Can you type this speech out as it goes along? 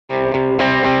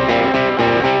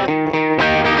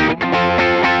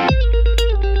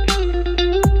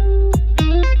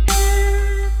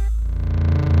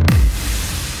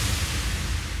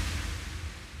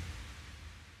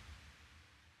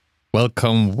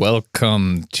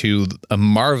welcome to a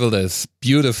marvelous,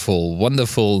 beautiful,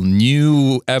 wonderful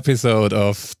new episode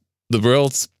of the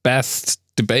world's best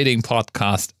debating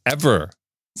podcast ever.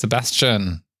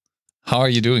 Sebastian, how are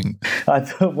you doing? I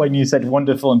thought when you said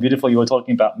wonderful and beautiful, you were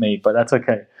talking about me, but that's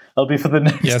okay. I'll be for the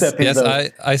next episode.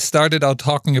 Yes, I started out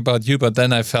talking about you, but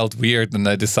then I felt weird and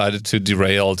I decided to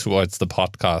derail towards the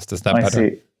podcast. Is that better? I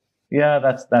see. Yeah,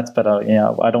 that's better.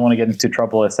 Yeah, I don't want to get into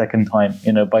trouble a second time,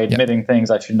 by admitting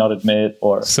things I should not admit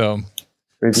or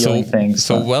revealing things.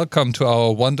 So welcome to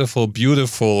our wonderful,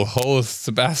 beautiful host,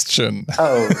 Sebastian.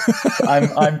 Oh,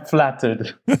 I'm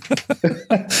flattered.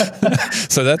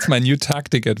 So that's my new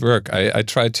tactic at work. I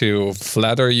try to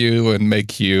flatter you and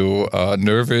make you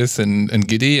nervous and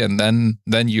giddy, and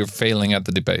then you're failing at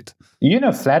the debate.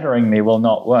 Flattering me will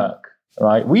not work.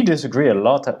 Right, we disagree a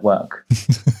lot at work.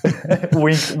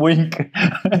 Wink, wink.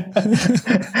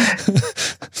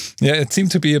 Yeah, it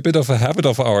seemed to be a bit of a habit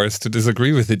of ours to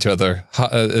disagree with each other.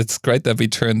 It's great that we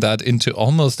turned that into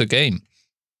almost a game.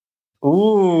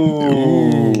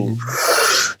 Ooh.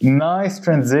 Nice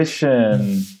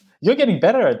transition. You're getting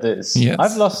better at this. Yes.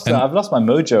 I've lost my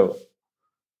mojo.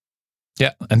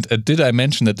 Yeah, and did I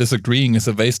mention that disagreeing is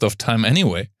a waste of time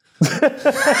anyway?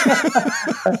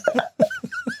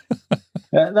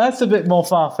 That's a bit more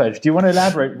far-fetched. Do you want to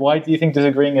elaborate? Why do you think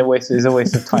disagreeing is a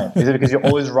waste of time? Is it because you're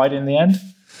always right in the end?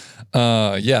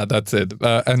 Yeah, that's it.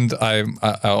 And I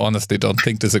honestly don't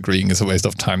think disagreeing is a waste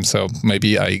of time. So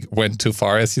maybe I went too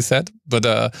far, as you said.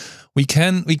 But we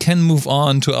can move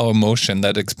on to our motion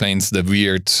that explains the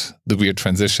weird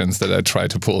transitions that I try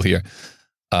to pull here.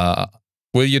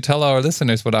 Will you tell our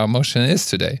listeners what our motion is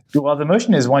today? Well, the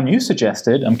motion is one you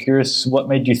suggested. I'm curious what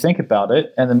made you think about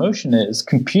it. And the motion is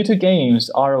computer games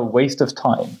are a waste of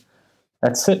time.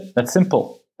 That's it. That's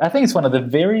simple. I think it's one of the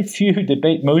very few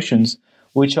debate motions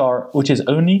which is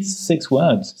only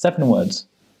 7 words.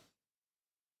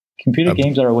 Computer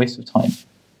games are a waste of time.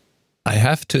 I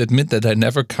have to admit that I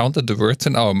never counted the words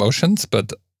in our motions,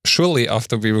 but surely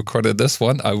after we recorded this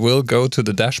one, I will go to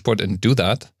the dashboard and do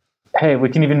that. Hey, we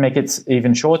can even make it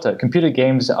even shorter. Computer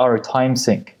games are a time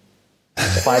sink.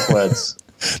 5 words.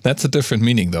 That's a different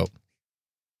meaning, though.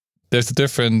 There's a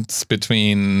difference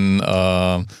between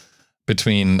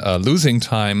losing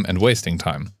time and wasting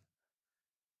time.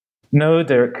 No,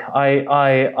 Dirk.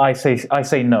 I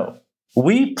say no.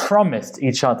 We promised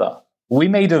each other. We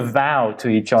made a vow to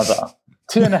each other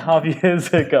 2.5 years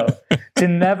ago to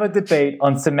never debate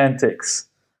on semantics.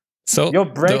 So you're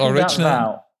breaking that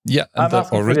vow. Yeah, and the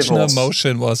original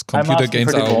motion was computer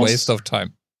games are a waste of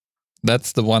time.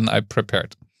 That's the one I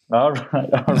prepared. All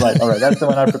right. That's the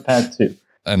one I prepared too.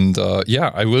 And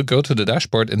I will go to the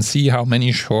dashboard and see how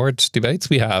many short debates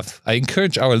we have. I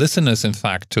encourage our listeners, in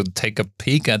fact, to take a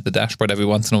peek at the dashboard every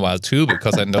once in a while too,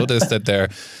 because I noticed that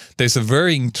there's a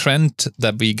worrying trend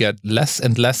that we get less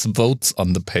and less votes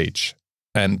on the page.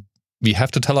 And we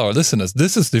have to tell our listeners,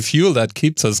 this is the fuel that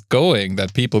keeps us going,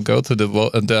 that people go to the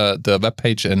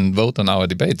webpage and vote on our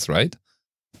debates, right?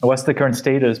 What's the current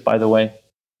status, by the way?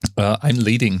 I'm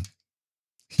leading.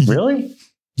 Really?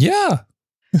 Yeah.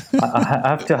 I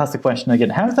have to ask the question again.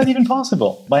 How is that even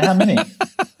possible? By how many?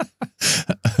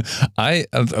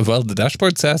 The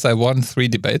dashboard says I won 3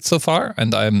 debates so far,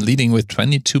 and I'm leading with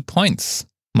 22 points,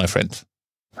 my friend.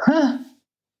 Huh?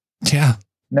 Yeah.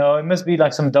 No, it must be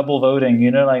like some double voting,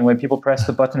 like when people press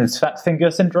the button, it's fat finger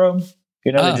syndrome.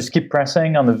 They just keep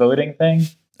pressing on the voting thing.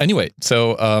 Anyway,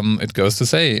 so it goes to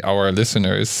say, our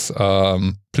listeners,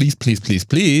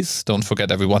 please, don't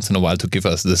forget every once in a while to give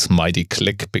us this mighty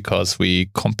click, because we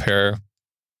compare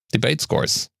debate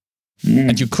scores.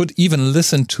 And you could even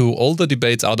listen to all the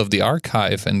debates out of the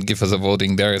archive and give us a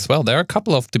voting there as well. There are a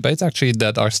couple of debates actually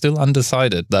that are still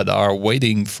undecided, that are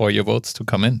waiting for your votes to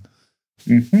come in.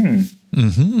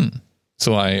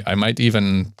 So I might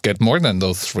even get more than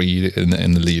those 3 in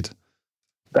the lead.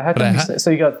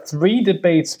 So you got 3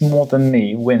 debates more than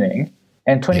me winning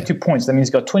and 22 points. That means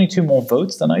you got 22 more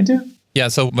votes than I do? Yeah,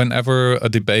 so whenever a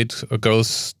debate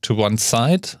goes to one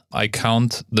side, I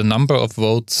count the number of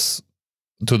votes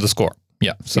to the score.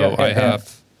 Yeah, so I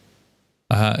have,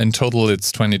 in total,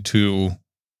 it's 22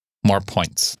 more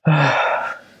points.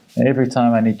 Every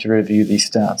time I need to review these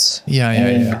stats. Yeah,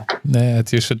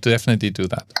 you should definitely do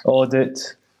that.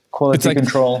 Audit, quality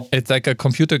control. It's like a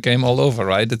computer game all over,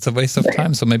 right? It's a waste of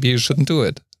time, so maybe you shouldn't do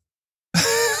it.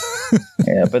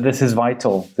 Yeah, but this is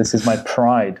vital. This is my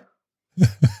pride.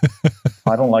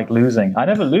 I don't like losing. I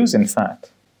never lose, in fact.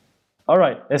 All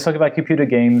right, let's talk about computer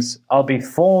games. I'll be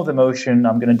for the motion.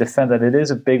 I'm going to defend that it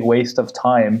is a big waste of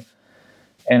time.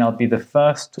 And I'll be the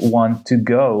first one to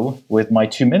go with my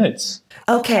 2 minutes.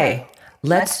 Okay,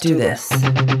 let's do this.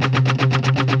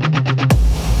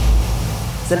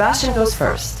 Sebastian goes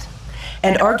first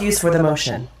and argues for the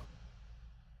motion.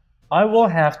 I will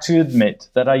have to admit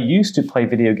that I used to play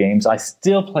video games. I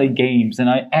still play games, and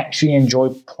I actually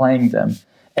enjoy playing them.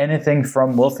 Anything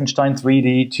from Wolfenstein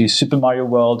 3D to Super Mario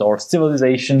World or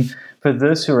Civilization, for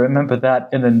those who remember that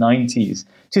in the 90s,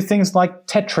 to things like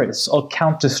Tetris or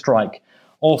Counter-Strike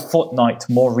or Fortnite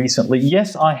more recently.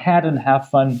 Yes, I had and have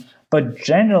fun, but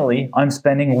generally I'm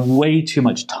spending way too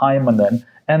much time on them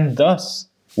and thus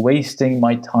wasting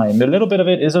my time. A little bit of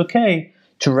it is okay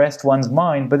to rest one's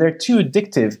mind, but they're too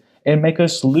addictive and make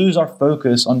us lose our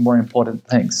focus on more important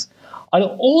things.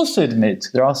 I'll also admit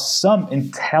there are some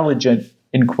intelligent,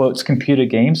 in quotes, computer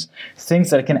games, things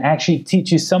that can actually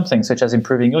teach you something, such as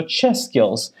improving your chess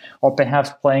skills, or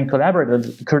perhaps playing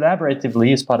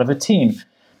collaboratively as part of a team.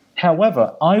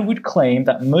 However, I would claim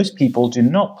that most people do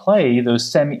not play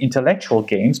those semi-intellectual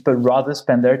games, but rather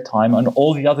spend their time on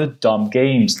all the other dumb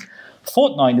games.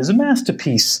 Fortnite is a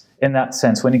masterpiece in that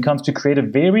sense when it comes to create a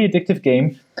very addictive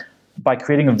game by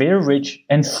creating a very rich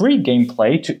and free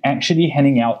gameplay to actually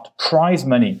handing out prize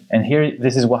money. And here,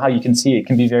 this is how you can see it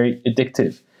can be very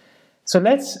addictive. So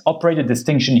let's operate a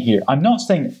distinction here. I'm not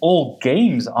saying all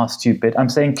games are stupid. I'm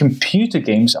saying computer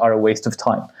games are a waste of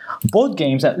time. Board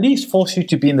games at least force you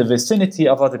to be in the vicinity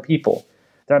of other people.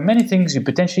 There are many things you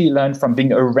potentially learn from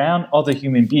being around other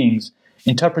human beings,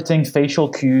 interpreting facial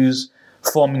cues,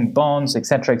 forming bonds,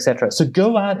 etc., etc. So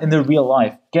go out in the real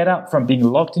life. Get out from being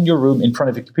locked in your room in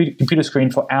front of a computer screen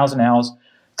for hours and hours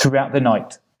throughout the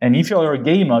night. And if you're a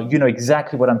gamer, you know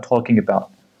exactly what I'm talking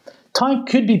about. Time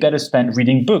could be better spent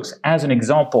reading books, as an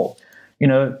example. You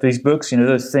know, these books,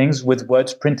 those things with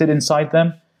words printed inside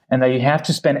them, and that you have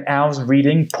to spend hours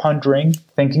reading, pondering,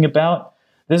 thinking about.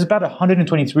 There's about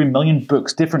 123 million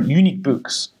books, different unique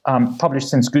books, published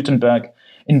since Gutenberg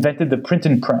invented the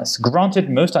printing press. Granted,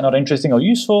 most are not interesting or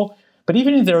useful, but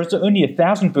even if there is only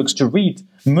 1,000 books to read,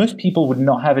 most people would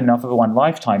not have enough of one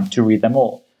lifetime to read them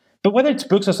all. But whether it's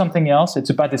books or something else, it's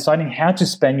about deciding how to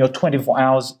spend your 24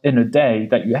 hours in a day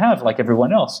that you have, like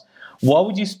everyone else. Why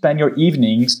would you spend your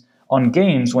evenings on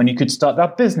games when you could start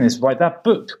that business, write that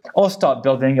book, or start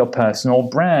building your personal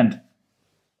brand?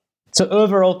 So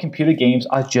overall, computer games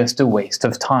are just a waste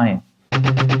of time.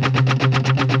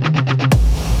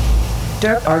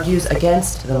 Dirk argues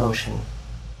against the motion.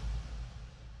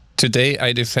 Today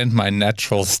I defend my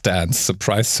natural stance.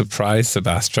 Surprise, surprise,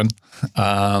 Sebastian.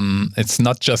 It's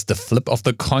not just the flip of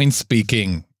the coin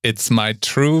speaking. It's my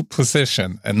true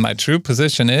position. And my true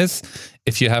position is,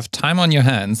 if you have time on your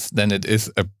hands, then it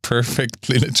is a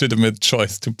perfectly legitimate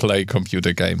choice to play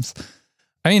computer games.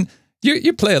 I mean,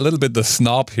 you play a little bit the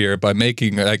snob here by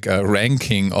making like a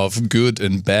ranking of good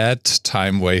and bad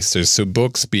time wasters. So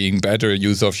books being better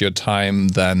use of your time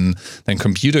than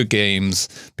computer games.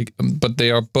 But they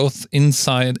are both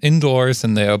indoors,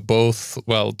 and they are both,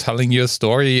 well, telling you a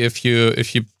story if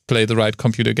you play the right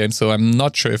computer game. So I'm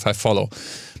not sure if I follow.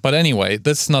 But anyway,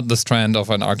 this is not the strand of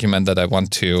an argument that I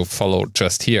want to follow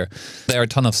just here. There are a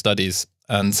ton of studies,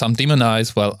 and some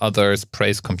demonize while others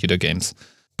praise computer games.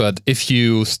 But if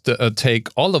you take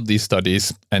all of these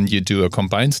studies and you do a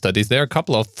combined studies, there are a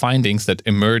couple of findings that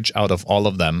emerge out of all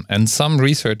of them. And some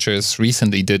researchers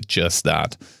recently did just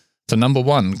that. So number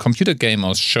one, computer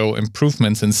gamers show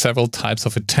improvements in several types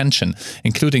of attention,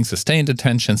 including sustained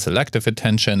attention, selective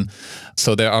attention.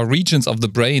 So there are regions of the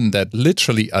brain that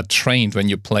literally are trained when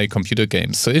you play computer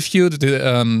games. So if you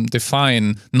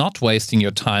define not wasting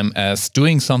your time as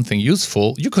doing something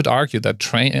useful, you could argue that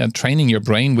training your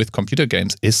brain with computer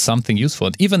games is something useful.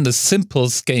 And even the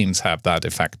simplest games have that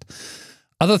effect.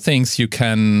 Other things you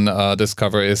can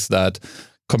discover is that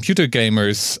computer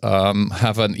gamers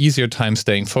have an easier time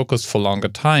staying focused for longer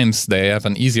times. They have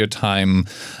an easier time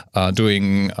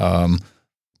doing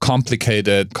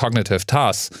complicated cognitive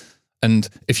tasks. And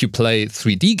if you play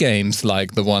 3D games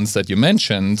like the ones that you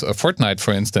mentioned, Fortnite,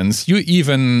 for instance, you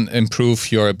even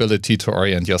improve your ability to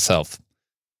orient yourself.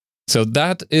 So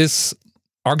that is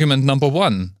argument number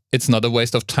one. It's not a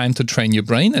waste of time to train your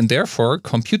brain, and therefore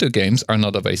computer games are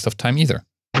not a waste of time either.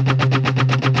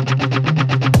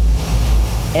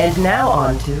 And now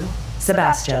on to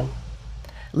Sebastian.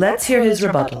 Let's hear his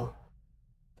rebuttal.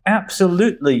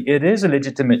 Absolutely, it is a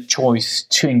legitimate choice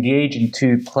to engage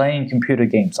into playing computer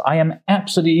games. I am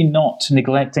absolutely not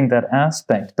neglecting that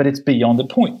aspect, but it's beyond the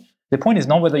point. The point is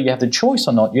not whether you have the choice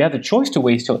or not. You have the choice to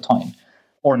waste your time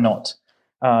or not.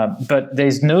 But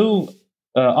there's no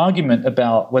argument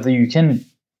about whether you can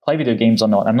play video games or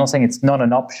not. I'm not saying it's not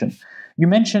an option. You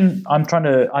mentioned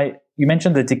you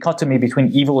mentioned the dichotomy between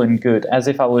evil and good, as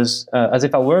if I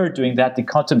were doing that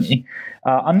dichotomy.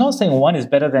 I'm not saying one is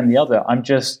better than the other. I'm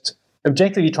just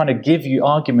objectively trying to give you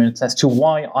arguments as to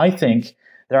why I think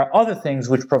there are other things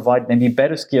which provide maybe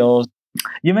better skills.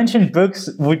 You mentioned books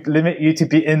would limit you to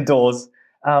be indoors,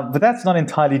 but that's not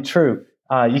entirely true.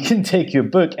 You can take your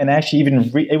book and actually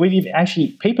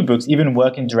actually paper books even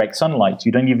work in direct sunlight.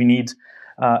 You don't even need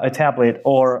a tablet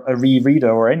or a reader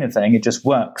or anything. It just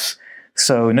works.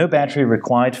 So no battery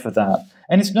required for that.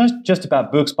 And it's not just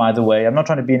about books, by the way. I'm not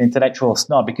trying to be an intellectual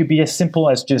snob. It could be as simple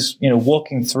as just,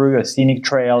 walking through a scenic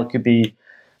trail. It could be,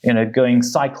 going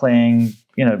cycling,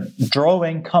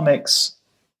 drawing comics,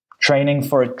 training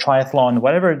for a triathlon,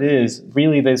 whatever it is.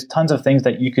 Really, there's tons of things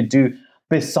that you could do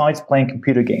besides playing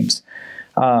computer games.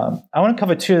 I want to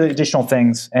cover two additional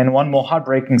things and one more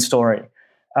heartbreaking story.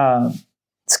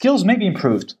 Skills may be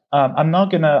improved.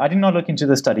 I did not look into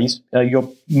the studies. You're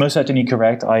most certainly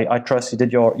correct. I trust you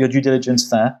did your due diligence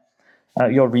there,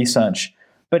 your research.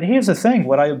 But here's the thing,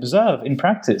 what I observe in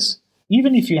practice,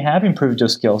 even if you have improved your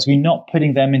skills, you're not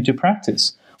putting them into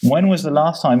practice. When was the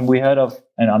last time we heard of,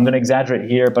 and I'm going to exaggerate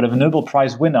here, but of a Nobel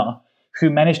Prize winner who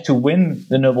managed to win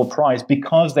the Nobel Prize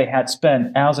because they had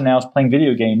spent hours and hours playing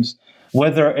video games,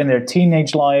 whether in their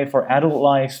teenage life or adult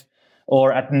life,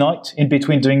 or at night in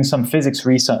between doing some physics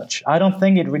research? I don't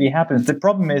think it really happens. The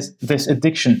problem is this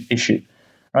addiction issue.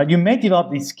 Right? You may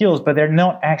develop these skills, but they're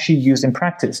not actually used in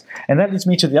practice. And that leads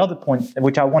me to the other point,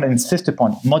 which I want to insist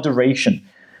upon, moderation.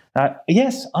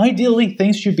 Yes, ideally,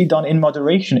 things should be done in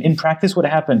moderation. In practice, what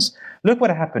happens? Look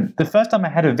what happened. The first time I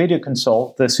had a video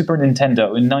console, the Super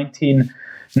Nintendo, in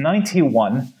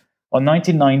 1991 or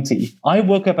 1990, I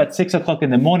woke up at 6 o'clock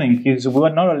in the morning because we were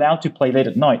not allowed to play late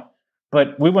at night.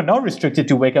 But we were not restricted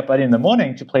to wake up early in the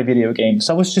morning to play video games.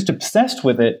 So I was just obsessed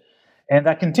with it. And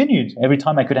that continued. Every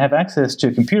time I could have access to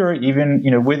a computer, even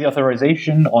with the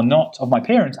authorization or not of my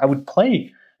parents, I would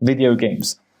play video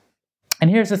games. And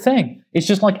here's the thing. It's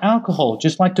just like alcohol,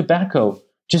 just like tobacco,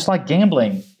 just like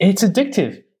gambling. It's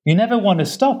addictive. You never want to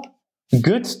stop.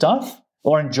 Good stuff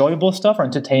or enjoyable stuff or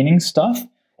entertaining stuff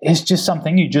is just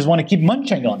something you just want to keep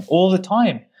munching on all the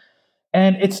time.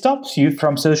 And it stops you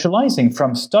from socializing,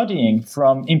 from studying,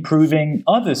 from improving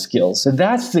other skills. And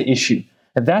that's the issue.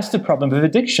 And that's the problem with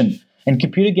addiction. And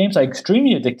computer games are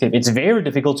extremely addictive. It's very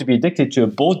difficult to be addicted to a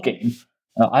board game.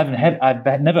 I've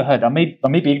never heard, I may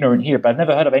be ignorant here, but I've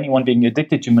never heard of anyone being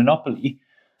addicted to Monopoly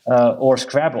or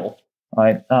Scrabble.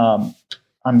 Right?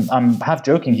 I'm half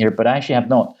joking here, but I actually have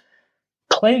not.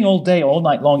 Playing all day, all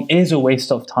night long is a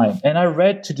waste of time. And I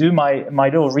read, to do my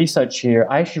little research here,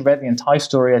 I actually read the entire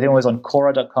story, I think it was on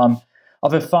Quora.com,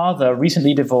 of a father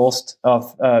recently divorced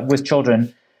with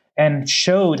children, and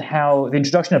showed how the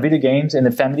introduction of video games in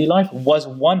the family life was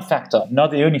one factor,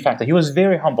 not the only factor. He was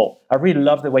very humble. I really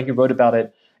loved the way he wrote about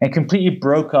it, and completely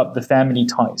broke up the family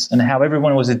ties and how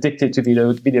everyone was addicted to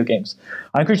video games.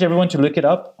 I encourage everyone to look it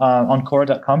up on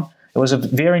Quora.com. It was a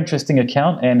very interesting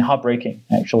account and heartbreaking,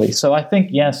 actually. So I think,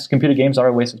 yes, computer games are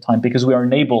a waste of time because we are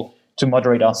unable to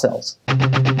moderate ourselves.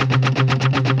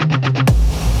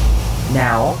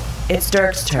 Now, it's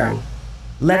Dirk's turn.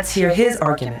 Let's hear his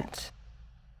argument.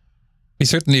 We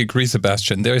certainly agree,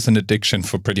 Sebastian. There is an addiction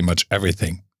for pretty much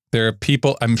everything. There are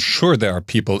people, I'm sure there are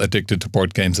people addicted to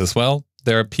board games as well.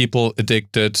 There are people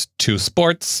addicted to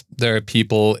sports. There are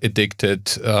people addicted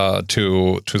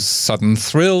to sudden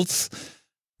thrills.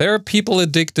 There are people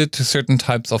addicted to certain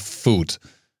types of food.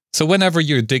 So whenever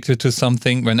you're addicted to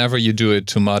something, whenever you do it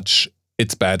too much,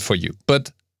 it's bad for you.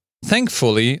 But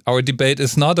thankfully, our debate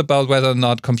is not about whether or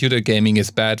not computer gaming is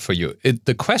bad for you.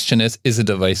 The question is it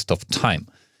a waste of time?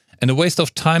 And a waste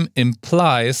of time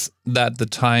implies that the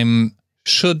time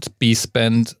should be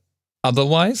spent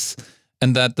otherwise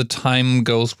and that the time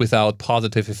goes without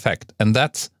positive effect. And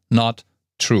that's not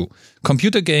true.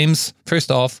 Computer games, first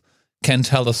off, can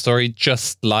tell a story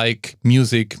just like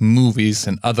music, movies,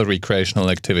 and other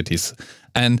recreational activities.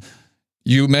 And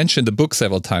you mentioned the book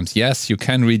several times. Yes, you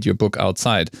can read your book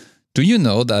outside. Do you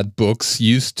know that books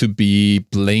used to be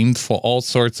blamed for all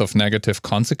sorts of negative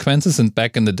consequences? And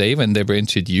back in the day when they were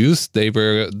introduced, there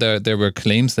were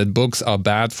claims that books are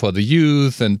bad for the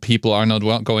youth and people are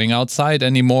not going outside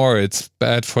anymore. It's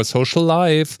bad for social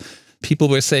life. People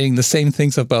were saying the same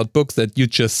things about books that you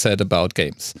just said about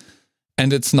games.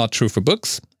 And it's not true for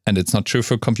books, and it's not true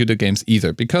for computer games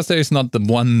either, because there is not the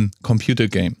one computer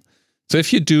game. So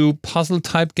if you do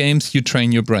puzzle-type games, you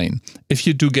train your brain. If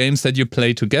you do games that you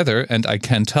play together, and I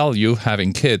can tell you,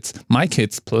 having kids, my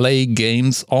kids play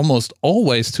games almost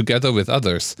always together with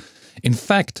others. In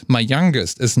fact, my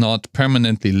youngest is not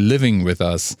permanently living with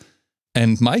us.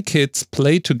 And my kids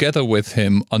play together with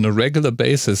him on a regular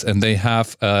basis, and they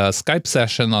have a Skype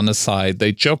session on the side.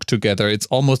 They joke together. It's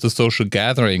almost a social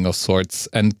gathering of sorts,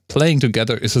 and playing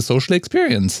together is a social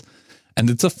experience. And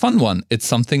it's a fun one. It's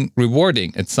something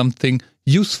rewarding. It's something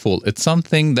useful. It's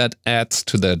something that adds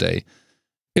to their day.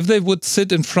 If they would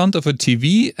sit in front of a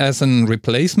TV as a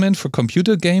replacement for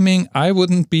computer gaming, I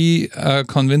wouldn't be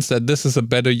convinced that this is a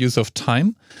better use of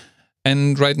time.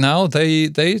 And right now,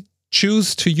 they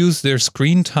choose to use their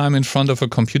screen time in front of a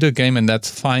computer game, and that's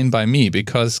fine by me,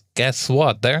 because guess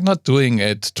what? They're not doing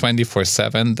it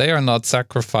 24/7. They are not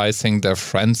sacrificing their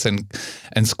friends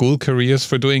and school careers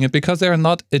for doing it, because they are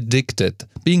not addicted.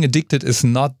 Being addicted is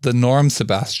not the norm,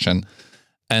 Sebastian.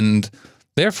 And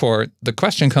therefore, the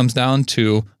question comes down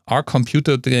to, are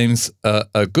computer games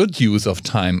a good use of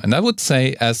time? And I would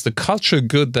say, as the culture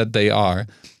good that they are,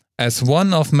 as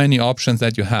one of many options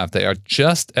that you have, they are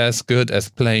just as good as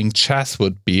playing chess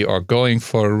would be, or going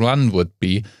for a run would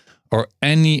be, or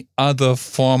any other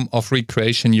form of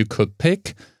recreation you could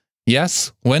pick.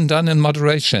 Yes, when done in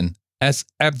moderation, as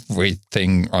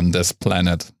everything on this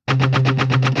planet.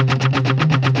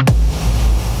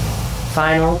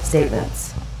 Final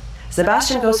statements.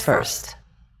 Sebastian goes first.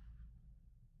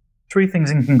 3 things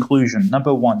in conclusion.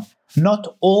 Number 1,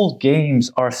 not all games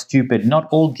are stupid. Not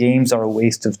all games are a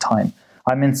waste of time.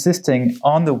 I'm insisting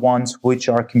on the ones which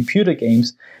are computer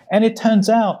games. And it turns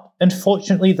out,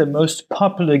 unfortunately, the most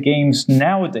popular games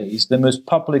nowadays, the most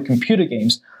popular computer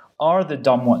games, are the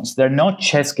dumb ones. They're not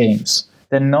chess games.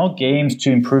 They're not games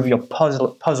to improve your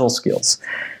puzzle skills.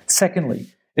 Secondly,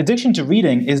 addiction to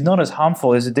reading is not as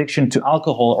harmful as addiction to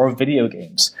alcohol or video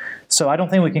games. So I don't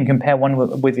think we can compare one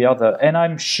with the other. And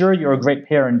I'm sure you're a great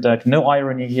parent, Dirk. No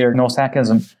irony here, no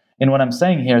sarcasm in what I'm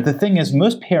saying here. The thing is,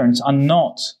 most parents are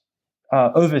not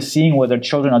overseeing what their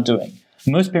children are doing.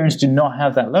 Most parents do not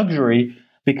have that luxury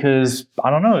because, I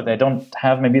don't know, they don't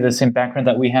have maybe the same background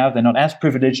that we have. They're not as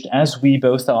privileged as we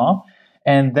both are.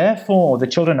 And therefore, the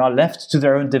children are left to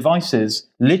their own devices,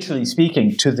 literally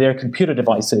speaking, to their computer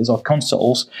devices or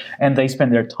consoles, and they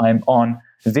spend their time on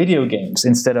video games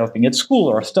instead of being at school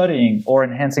or studying or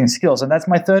enhancing skills. And that's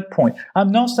my third point.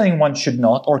 I'm not saying one should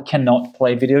not or cannot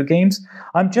play video games.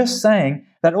 I'm just saying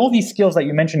that all these skills that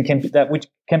you mentioned which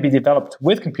can be developed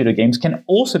with computer games can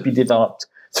also be developed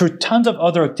through tons of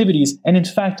other activities. And in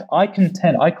fact, I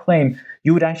claim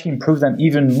you would actually improve them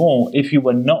even more if you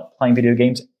were not playing video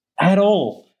games at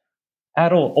all.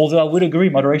 Although I would agree,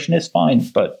 moderation is fine,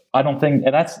 but I don't think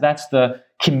that's the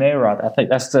chimera. I think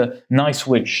that's the nice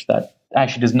wish that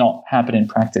actually does not happen in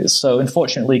practice. So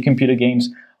unfortunately, computer games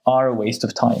are a waste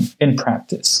of time in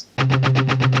practice.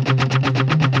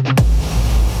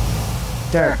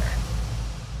 Dirk.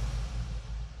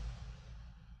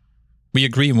 We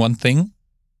agree on one thing.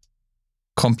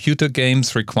 Computer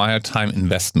games require time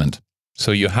investment.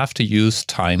 So you have to use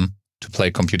time to play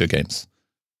computer games.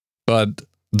 But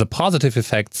the positive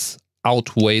effects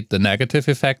outweigh the negative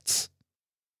effects,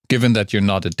 given that you're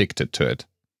not addicted to it.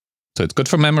 So it's good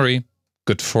for memory,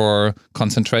 good for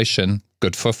concentration,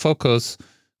 good for focus,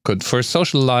 good for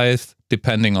social life,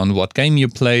 depending on what game you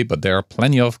play, but there are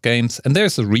plenty of games. And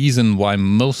there's a reason why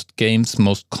most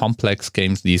complex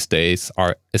games these days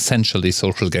are essentially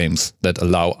social games that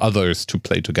allow others to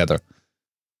play together.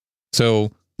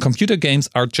 So computer games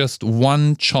are just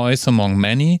one choice among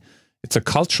many. It's a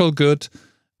cultural good,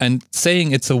 and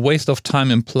saying it's a waste of time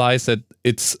implies that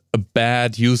it's a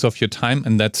bad use of your time,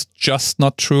 and that's just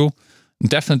not true.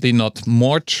 Definitely not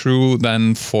more true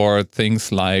than for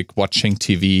things like watching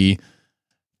TV,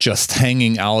 just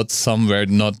hanging out somewhere,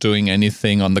 not doing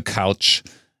anything on the couch.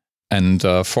 And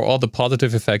for all the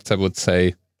positive effects, I would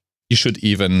say you should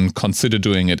even consider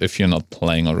doing it if you're not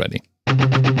playing already.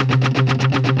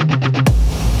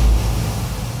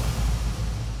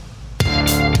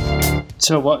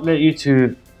 So what led you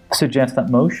to suggest that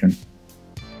motion?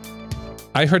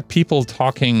 I heard people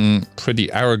talking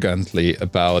pretty arrogantly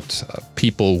about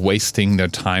people wasting their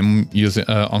time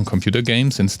on computer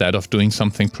games instead of doing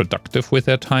something productive with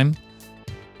their time.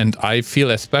 And I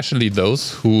feel especially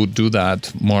those who do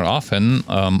that more often.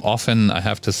 Often, I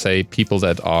have to say, people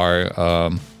that are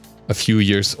a few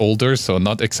years older, so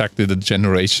not exactly the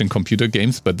generation computer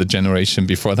games, but the generation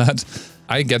before that.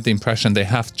 I get the impression they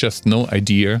have just no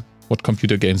idea what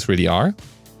computer games really are.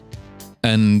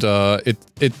 And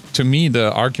to me,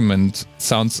 the argument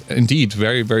sounds indeed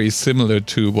very, very similar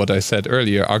to what I said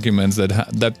earlier. Arguments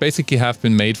that basically have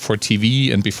been made for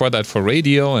TV, and before that for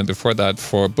radio, and before that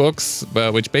for books,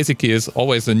 which basically is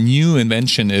always a new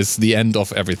invention is the end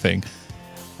of everything.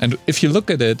 And if you look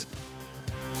at it,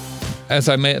 as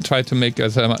I may try to make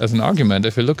as an argument,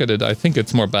 if you look at it, I think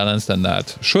it's more balanced than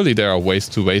that. Surely there are ways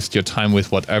to waste your time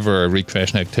with whatever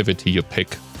recreation activity you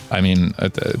pick. I mean,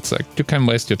 it's like you can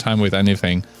waste your time with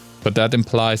anything, but that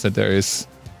implies that there is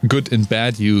good and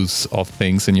bad use of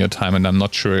things in your time, and I'm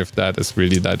not sure if that is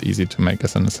really that easy to make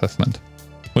as an assessment.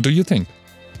 What do you think?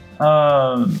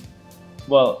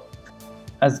 Well,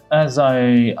 as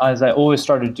I always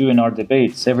try to do in our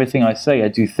debates, everything I say I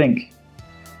do think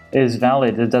is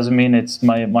valid. It doesn't mean it's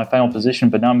my final position,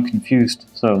 but now I'm confused.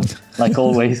 So, like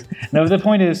always, no. The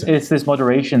point is, it's this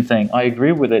moderation thing. I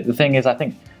agree with it. The thing is, I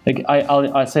think like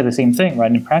I say the same thing,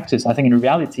 right? In practice, I think in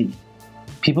reality,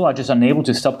 people are just unable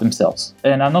to stop themselves.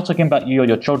 And I'm not talking about you or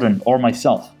your children or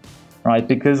myself, right?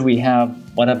 Because we have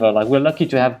whatever, like we're lucky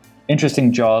to have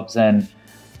interesting jobs and,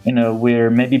 you know, we're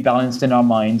maybe balanced in our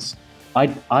minds.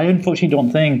 I unfortunately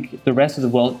don't think the rest of the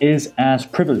world is as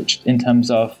privileged in terms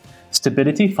of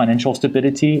stability, financial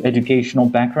stability, educational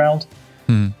background.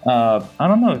 I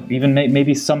don't know, even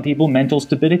maybe some people, mental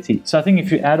stability. So I think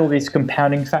if you add all these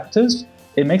compounding factors,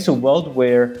 it makes a world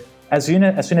where as soon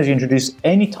as you introduce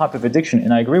any type of addiction,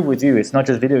 and I agree with you, it's not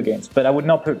just video games, but I would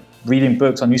not put reading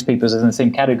books or newspapers in the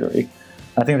same category.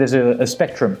 I think there's a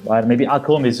spectrum, right? Maybe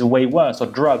alcohol is way worse, or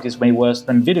drugs is way worse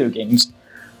than video games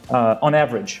on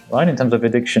average, right, in terms of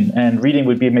addiction. And reading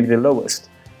would be maybe the lowest,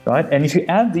 right? And if you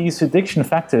add these addiction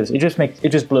factors, it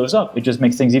just blows up. It just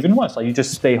makes things even worse. Like you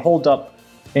just stay holed up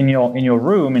in your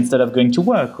room instead of going to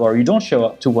work, or you don't show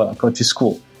up to work or to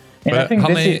school. And I think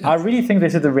I really think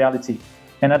this is the reality.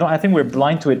 And I think we're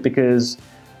blind to it because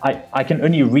I can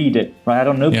only read it, right? I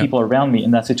don't know people around me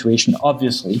in that situation,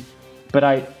 obviously.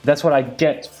 But that's what I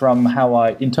get from how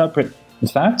I interpret the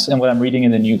facts and what I'm reading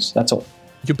in the news. That's all.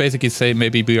 You basically say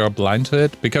maybe we are blind to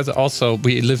it because also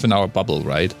we live in our bubble,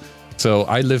 right? So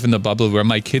I live in a bubble where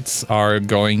my kids are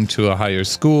going to a higher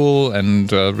school and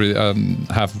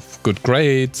have good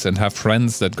grades and have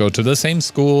friends that go to the same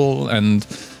school, and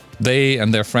they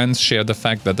and their friends share the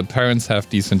fact that the parents have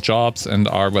decent jobs and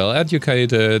are well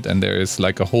educated, and there is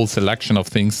like a whole selection of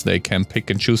things they can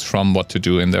pick and choose from what to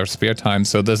do in their spare time.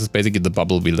 So this is basically the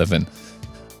bubble we live in.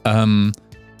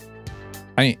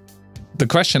 The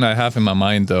question I have in my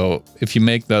mind, though, if you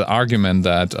make the argument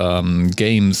that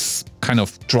games kind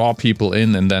of draw people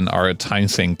in and then are a time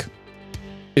sink,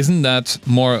 isn't that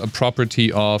more a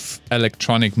property of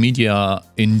electronic media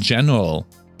in general?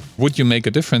 Would you make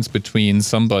a difference between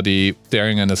somebody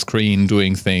staring at a screen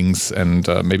doing things and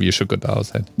maybe you should go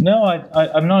outside? No,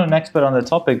 I'm not an expert on the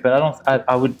topic, but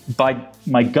I would, by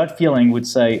my gut feeling, would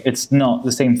say it's not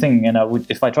the same thing. And I would,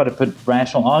 if I try to put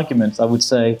rational arguments, I would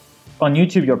say on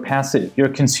YouTube you're passive, you're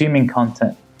consuming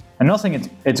content. I'm not saying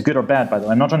it's good or bad, by the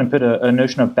way. I'm not trying to put a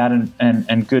notion of bad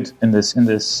and good in this.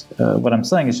 What I'm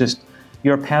saying is just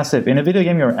you're passive. In a video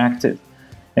game, you're active.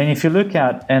 And if you look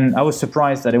at, and I was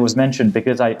surprised that it was mentioned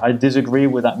because I disagree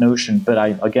with that notion, but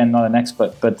again, not an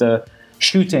expert, but the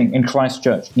shooting in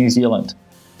Christchurch, New Zealand.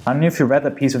 I don't know if you read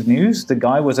that piece of news. The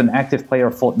guy was an active player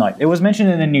of Fortnite. It was mentioned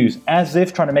in the news as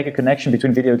if trying to make a connection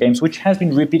between video games, which has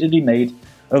been repeatedly made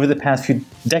over the past few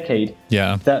decades.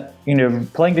 Yeah. That,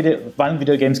 playing violent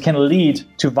video games can lead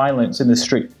to violence in the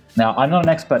street. Now, I'm not an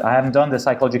expert. I haven't done the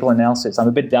psychological analysis. I'm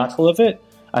a bit doubtful of it.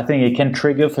 I think it can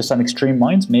trigger for some extreme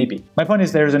minds, maybe. My point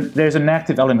is there's an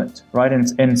active element, right?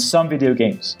 In some video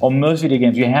games, or most video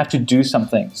games, you have to do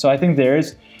something. So I think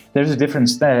there's a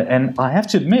difference there. And I have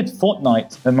to admit,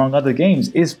 Fortnite, among other games,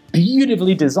 is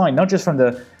beautifully designed, not just from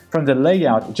the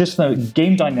layout, just from the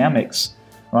game dynamics,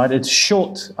 right? It's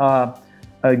short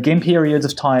game periods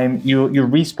of time. You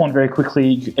respawn very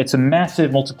quickly. It's a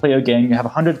massive multiplayer game. You have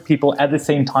 100 people at the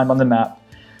same time on the map.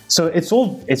 So it's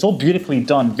all beautifully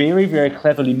done, very, very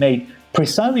cleverly made,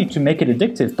 precisely to make it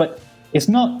addictive. But it's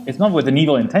not with an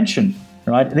evil intention,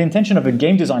 right? The intention of a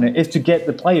game designer is to get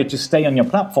the player to stay on your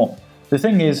platform. The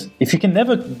thing is, if you can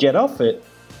never get off it,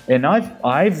 and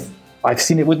I've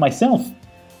seen it with myself.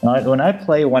 Right? When I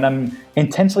play, when I'm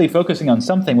intensely focusing on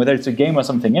something, whether it's a game or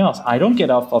something else, I don't get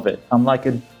off of it. I'm like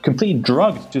a complete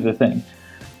drug to the thing.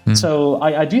 So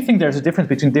I do think there's a difference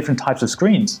between different types of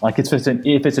screens. Like if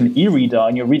it's an e-reader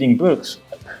and you're reading books,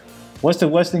 what's the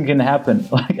worst thing can happen?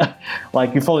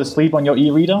 Like you fall asleep on your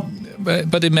e-reader?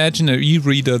 But imagine an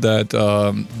e-reader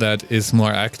that is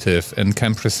more active and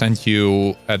can present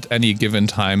you at any given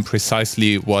time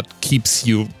precisely what keeps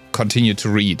you continue to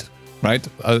read. Right?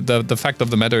 The fact of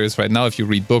the matter is right now, if you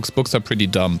read books are pretty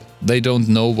dumb. They don't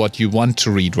know what you want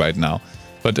to read right now.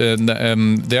 But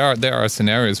there are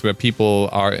scenarios where people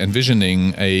are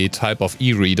envisioning a type of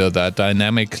e-reader that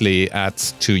dynamically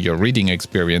adds to your reading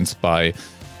experience by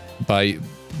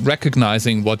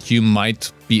recognizing what you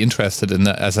might be interested in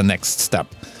as a next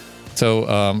step.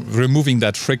 So removing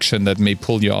that friction that may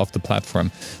pull you off the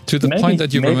platform. To the point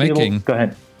that you were making. Go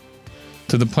ahead.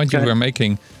 To the point you were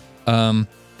making.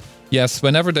 Yes,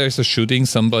 whenever there's a shooting,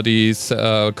 somebody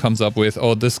comes up with,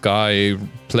 oh, this guy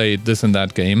played this and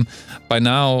that game. By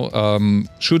now,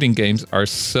 shooting games are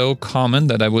so common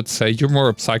that I would say you're more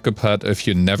a psychopath if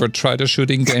you never tried a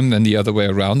shooting game than the other way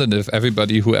around. And if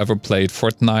everybody who ever played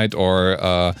Fortnite or,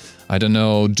 I don't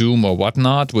know, Doom or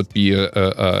whatnot would be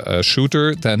a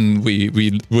shooter, then we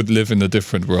would live in a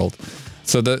different world.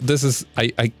 So this is,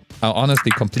 I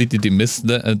honestly completely dismiss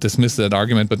that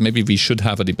argument, but maybe we should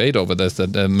have a debate over this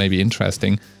that may be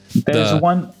interesting. There's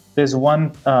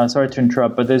one. Sorry to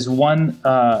interrupt, but there's one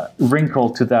wrinkle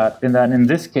to that. In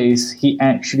this case, he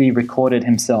actually recorded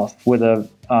himself with a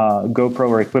GoPro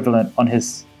or equivalent on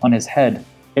his head.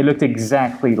 It looked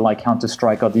exactly like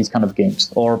Counter-Strike or these kind of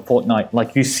games or Fortnite.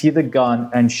 Like you see the gun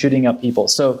and shooting up people.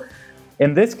 So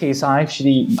in this case, I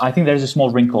think there's a small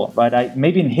wrinkle, right?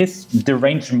 Maybe in his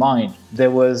deranged mind,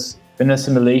 there was an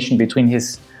assimilation between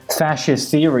his fascist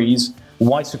theories,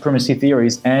 white supremacy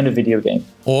theories, and a video game.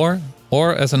 Or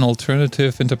as an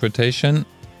alternative interpretation,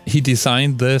 he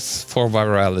designed this for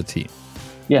virality.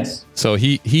 Yes. So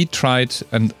he tried,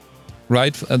 and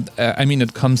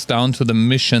it comes down to the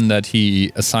mission that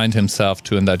he assigned himself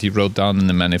to and that he wrote down in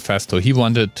the manifesto. He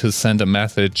wanted to send a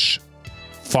message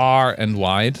far and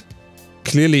wide.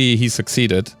 Clearly, he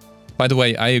succeeded. By the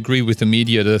way, I agree with the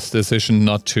media's decision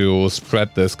not to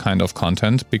spread this kind of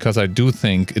content because I do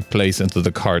think it plays into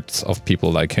the cards of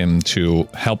people like him to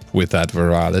help with that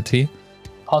virality.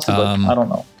 Possibly. I don't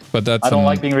know. But I don't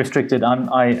like being restricted.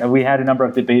 We had a number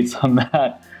of debates on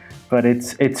that. But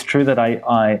it's true that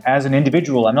I as an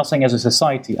individual, I'm not saying as a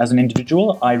society, as an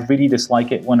individual, I really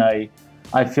dislike it when I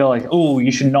feel like, oh,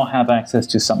 you should not have access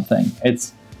to something.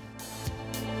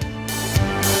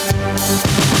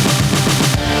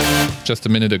 Just a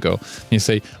minute ago, you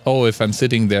say, oh, if I'm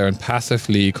sitting there and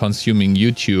passively consuming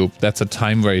YouTube, that's a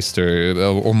time waster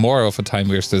or more of a time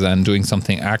waster than doing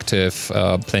something active,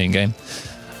 playing game.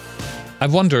 I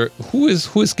wonder who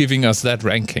is giving us that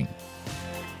ranking?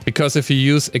 Because if you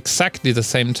use exactly the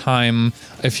same time,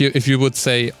 if you would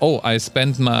say, oh, I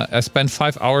spent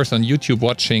 5 hours on YouTube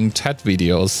watching TED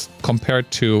videos compared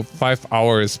to 5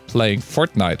 hours playing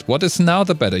Fortnite, what is now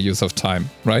the better use of time,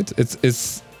 right?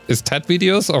 Is TED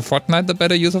videos or Fortnite the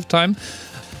better use of time?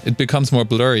 It becomes more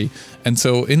blurry. And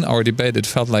so in our debate, it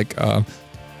felt like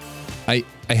I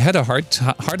had a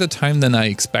harder time than I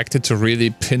expected to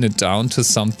really pin it down to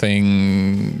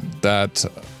something that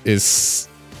is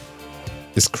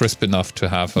crisp enough to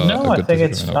have a good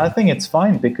decision. I think it's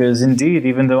fine because indeed,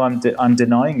 even though I'm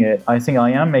denying it, I think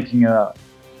I am making a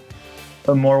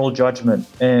moral judgment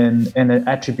and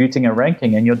attributing a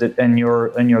ranking, and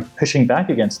you're pushing back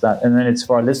against that, and then it's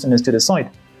for our listeners to decide.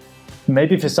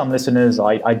 Maybe for some listeners,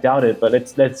 I doubt it, but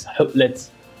let's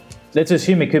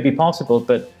assume it could be possible.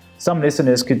 But some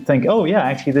listeners could think, oh yeah,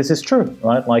 actually this is true,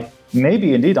 right? Like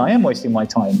maybe indeed I am wasting my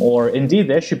time, or indeed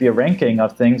there should be a ranking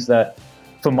of things that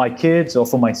for my kids or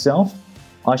for myself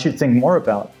I should think more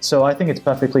about. So I think it's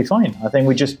perfectly fine. I think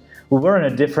we were in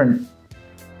a different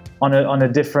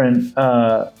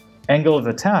angle of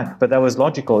attack, but that was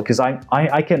logical because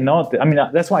I cannot. I mean,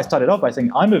 that's why I started off by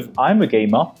saying I'm a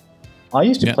gamer. I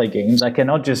used to play games. I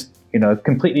cannot just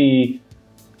completely.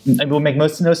 It will make no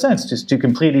sense just to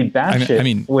completely bash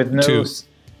it with no.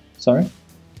 Sorry.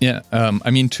 Yeah,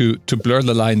 to blur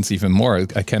the lines even more,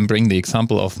 I can bring the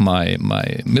example of my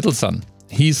middle son.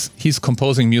 He's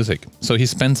composing music, so he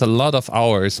spends a lot of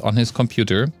hours on his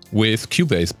computer with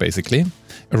Cubase, basically,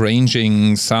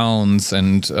 arranging sounds,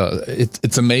 and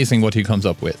it's amazing what he comes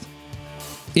up with.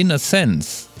 In a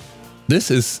sense, this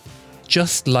is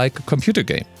just like a computer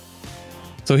game.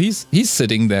 So he's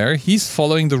sitting there, he's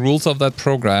following the rules of that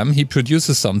program, he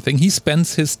produces something, he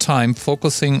spends his time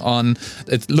focusing on,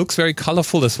 it looks very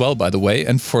colorful as well, by the way,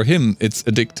 and for him it's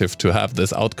addictive to have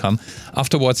this outcome.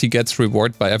 Afterwards he gets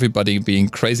rewarded by everybody being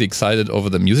crazy excited over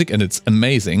the music, and it's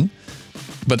amazing.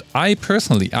 But I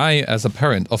personally, as a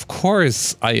parent, of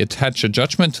course I attach a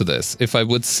judgment to this. If I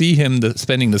would see him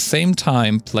spending the same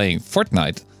time playing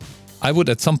Fortnite, I would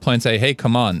at some point say, hey,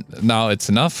 come on, now it's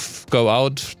enough. Go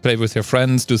out, play with your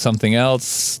friends, do something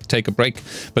else, take a break.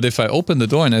 But if I open the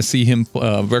door and I see him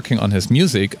working on his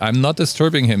music, I'm not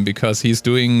disturbing him because he's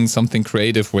doing something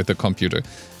creative with the computer.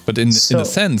 But in a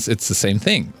sense, it's the same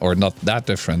thing, or not that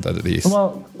different at least.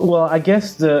 Well, I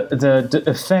guess the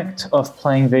effect of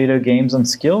playing video games on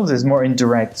skills is more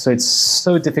indirect. So it's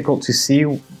so difficult to see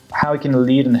how it can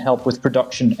lead and help with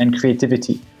production and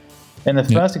creativity. In the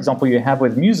first example you have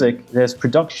with music, there's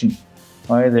production,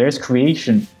 right? There's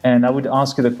creation. And I would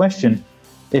ask you the question,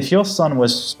 if your son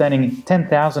was spending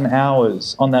 10,000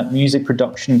 hours on that music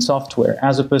production software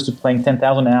as opposed to playing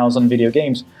 10,000 hours on video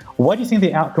games, what do you think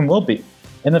the outcome will be?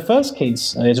 In the first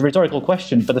case, it's a rhetorical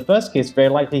question, but the first case, very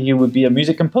likely he would be a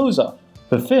music composer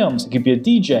for films, he could be a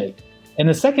DJ. In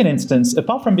the second instance,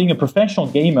 apart from being a professional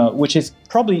gamer, which is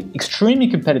probably extremely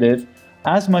competitive,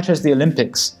 as much as the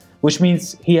Olympics, which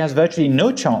means he has virtually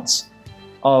no chance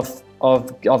of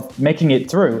making it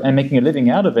through and making a living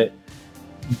out of it,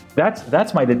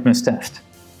 that's my litmus test.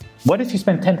 What if you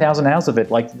spend 10,000 hours of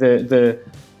it, like the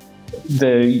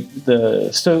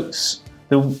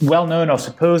well-known or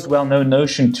supposed well-known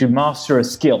notion to master a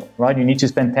skill, right? You need to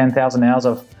spend 10,000 hours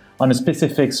on a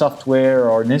specific software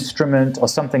or an instrument or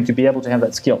something to be able to have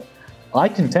that skill. I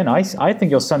contend, I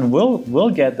think your son will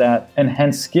get that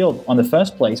enhanced skill on the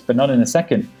first place, but not in a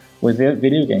second with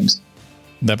video games.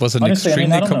 That was an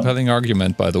extremely compelling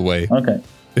argument, by the way. Okay.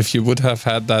 If you would have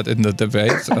had that in the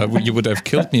debate, you would have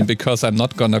killed me because I'm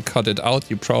not going to cut it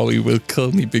out. You probably will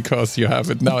kill me because you have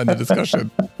it now in the discussion.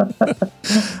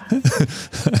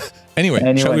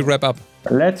 Anyway, shall we wrap up?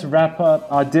 Let's wrap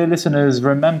up. Our dear listeners,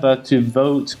 remember to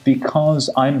vote because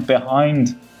I'm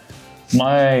behind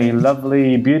my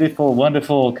lovely, beautiful,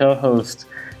 wonderful co-host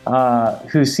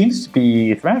who seems to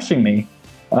be thrashing me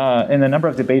in the number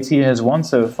of debates he has won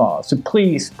so far. So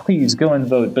please go and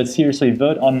vote. But seriously,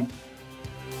 vote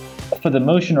for the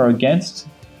motion or against,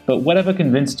 but whatever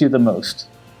convinced you the most.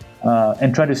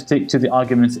 And try to stick to the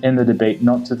arguments in the debate,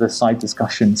 not to the side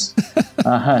discussions.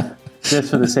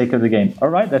 Just for the sake of the game. All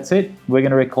right, that's it. We're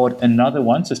going to record another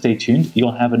one, so stay tuned.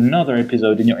 You'll have another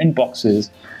episode in your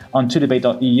inboxes on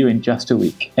 2debate.eu in just a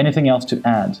week. Anything else to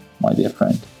add, my dear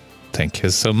friend? Thank you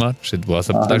so much. It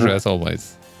was a pleasure as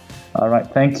always. All right,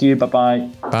 thank you. Bye-bye.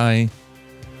 Bye.